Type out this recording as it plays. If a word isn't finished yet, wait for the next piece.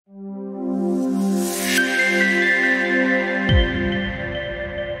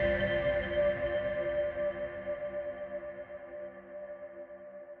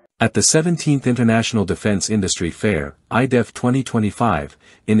At the 17th International Defense Industry Fair, IDEF 2025,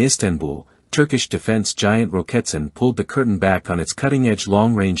 in Istanbul, Turkish defense giant Roketsan pulled the curtain back on its cutting-edge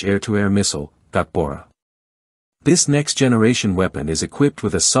long-range air-to-air missile, Gökbora. This next-generation weapon is equipped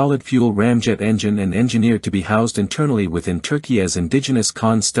with a solid-fuel ramjet engine and engineered to be housed internally within Turkey's indigenous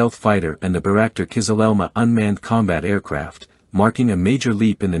Kaan stealth fighter and the Bayraktar Kızılelma unmanned combat aircraft, marking a major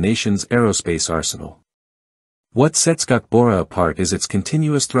leap in the nation's aerospace arsenal. What sets Gökbora apart is its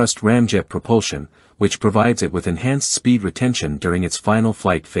continuous thrust ramjet propulsion, which provides it with enhanced speed retention during its final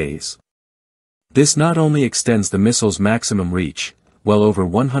flight phase. This not only extends the missile's maximum reach, well over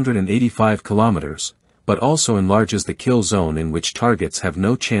 185 kilometers, but also enlarges the kill zone in which targets have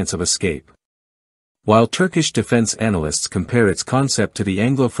no chance of escape. While Turkish defense analysts compare its concept to the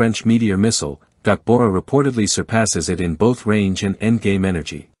Anglo-French Meteor missile, Gökbora reportedly surpasses it in both range and endgame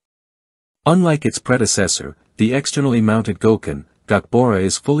energy. Unlike its predecessor, the externally mounted Gökbora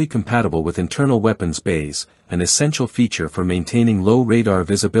is fully compatible with internal weapons bays, an essential feature for maintaining low radar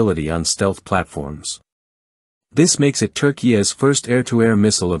visibility on stealth platforms. This makes it Turkey's first air-to-air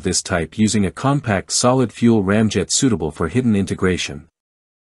missile of this type using a compact solid-fuel ramjet suitable for hidden integration.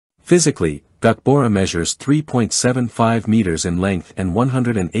 Physically, Gökbora measures 3.75 meters in length and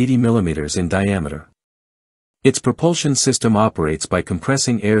 180 millimeters in diameter. Its propulsion system operates by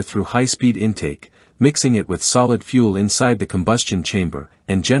compressing air through high-speed intake, mixing it with solid fuel inside the combustion chamber,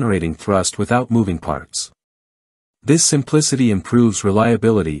 and generating thrust without moving parts. This simplicity improves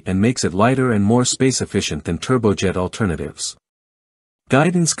reliability and makes it lighter and more space-efficient than turbojet alternatives.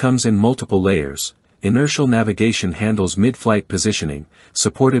 Guidance comes in multiple layers. Inertial navigation handles mid-flight positioning,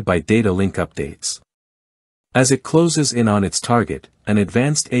 supported by data link updates. As it closes in on its target, an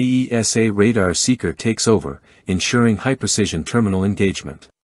advanced AESA radar seeker takes over, ensuring high-precision terminal engagement.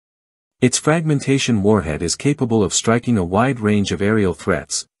 Its fragmentation warhead is capable of striking a wide range of aerial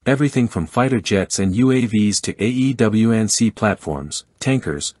threats, everything from fighter jets and UAVs to AEWNC platforms,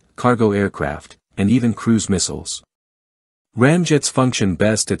 tankers, cargo aircraft, and even cruise missiles. Ramjets function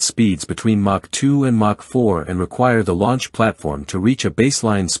best at speeds between Mach 2 and Mach 4 and require the launch platform to reach a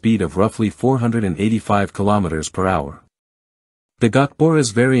baseline speed of roughly 485 km per hour. The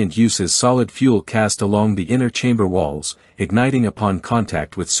Gökbora's variant uses solid fuel cast along the inner chamber walls, igniting upon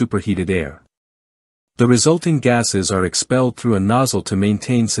contact with superheated air. The resulting gases are expelled through a nozzle to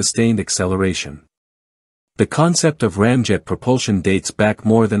maintain sustained acceleration. The concept of ramjet propulsion dates back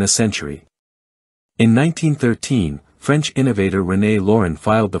more than a century. In 1913, French innovator René Laurent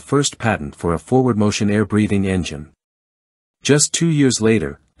filed the first patent for a forward-motion air-breathing engine. Just 2 years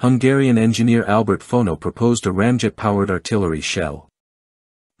later, Hungarian engineer Albert Fono proposed a ramjet-powered artillery shell.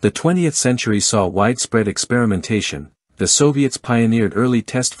 The 20th century saw widespread experimentation. The Soviets pioneered early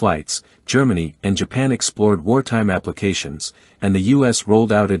test flights, Germany and Japan explored wartime applications, and the US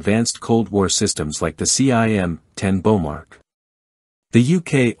rolled out advanced Cold War systems like the CIM-10 Bomark. The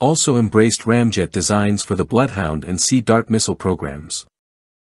UK also embraced ramjet designs for the Bloodhound and Sea Dart missile programs.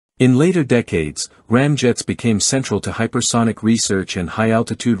 In later decades, ramjets became central to hypersonic research and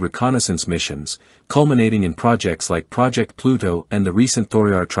high-altitude reconnaissance missions, culminating in projects like Project Pluto and the recent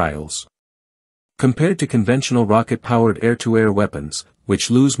Thoriar trials. Compared to conventional rocket-powered air-to-air weapons, which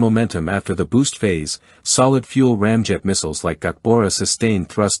lose momentum after the boost phase, solid-fuel ramjet missiles like Gökbora sustain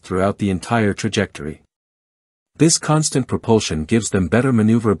thrust throughout the entire trajectory. This constant propulsion gives them better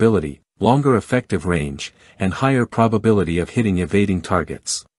maneuverability, longer effective range, and higher probability of hitting evading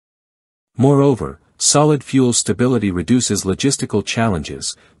targets. Moreover, solid fuel stability reduces logistical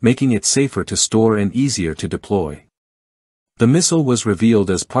challenges, making it safer to store and easier to deploy. The missile was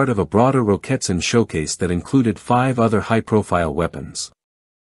revealed as part of a broader Roketsan showcase that included 5 other high-profile weapons.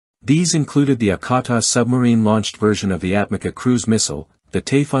 These included the Akata submarine-launched version of the Atmika cruise missile, the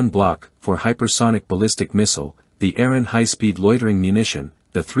Tayfun Block for hypersonic ballistic missile, the Eren high-speed loitering munition,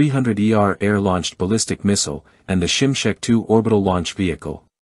 the 300ER air-launched ballistic missile, and the Şimşek-2 orbital launch vehicle.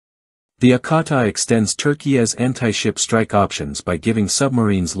 The Akata extends Turkey's anti-ship strike options by giving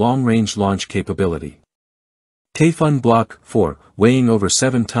submarines long-range launch capability. Tayfun Block 4, weighing over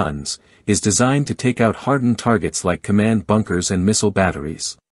 7 tons, is designed to take out hardened targets like command bunkers and missile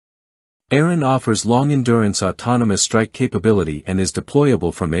batteries. Eren offers long-endurance autonomous strike capability and is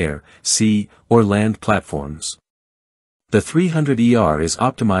deployable from air, sea, or land platforms. The 300ER is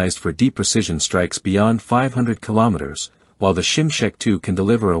optimized for deep precision strikes beyond 500 kilometers, while the Şimşek-2 can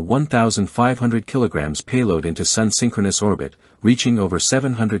deliver a 1,500 kilograms payload into sun-synchronous orbit, reaching over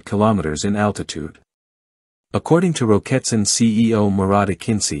 700 kilometers in altitude. According to Roketsan CEO Murat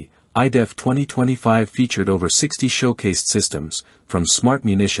Ikinci, IDEF 2025 featured over 60 showcased systems, from smart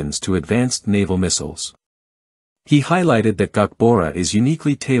munitions to advanced naval missiles. He highlighted that Gökbora is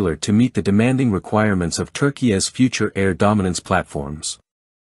uniquely tailored to meet the demanding requirements of Turkey's future air dominance platforms.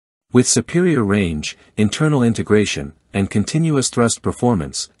 With superior range, internal integration, and continuous thrust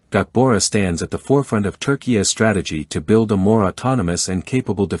performance, Gökbora stands at the forefront of Turkey's strategy to build a more autonomous and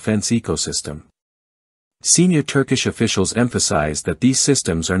capable defense ecosystem. Senior Turkish officials emphasize that these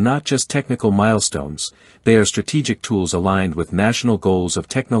systems are not just technical milestones, they are strategic tools aligned with national goals of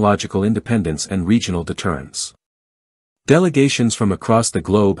technological independence and regional deterrence. Delegations from across the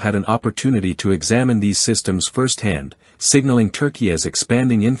globe had an opportunity to examine these systems firsthand, signaling Turkey's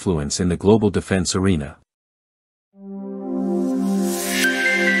expanding influence in the global defense arena.